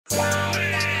Sauce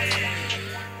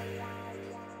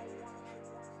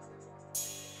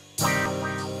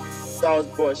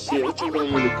boy shit, what you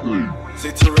want me to do?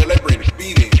 Say Terrell, they bring the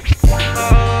beat in.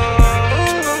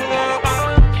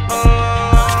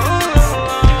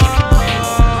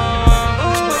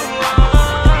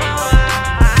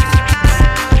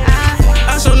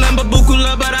 I show nothing but buku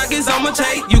love, but I get so much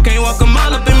hate. You can't walk a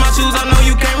mile up in my shoes, I know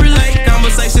you can't relate.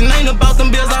 Conversation ain't about them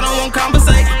bills, I don't want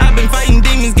compensate. I've been fighting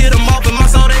demons, get them off in my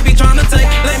soul, they be trying to take.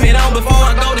 Lay me down before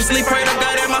I go to sleep, pray to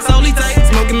God that my soul he take.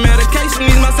 Smoking medication,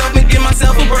 ease myself and give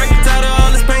myself a break. Tired of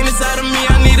all this pain inside of me,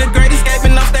 I need a great escape.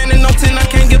 And I'm standing on 10, I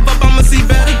can't give up, I'ma see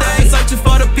better days. Searching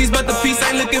for the peace, but the peace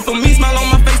ain't looking for me. Smile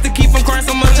on my face to keep from crying,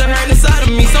 so much I hurt inside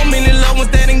of me. So many loved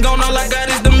ones that ain't gone, all I got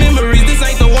is the memories. This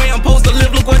ain't the way I'm supposed to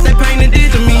live, look what that pain it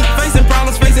did to me. Facing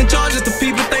problems, facing charges, the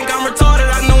people think I'm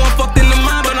retarded. I know I'm fucked in the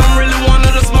mind, but I'm really one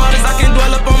of the smartest. I can't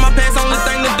dwell up on my past, only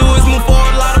thing to do is move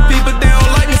forward. A lot of people they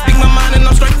don't like me, speak my mind and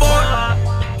I'm straightforward.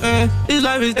 This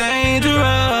life is dangerous,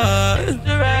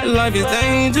 life is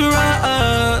dangerous.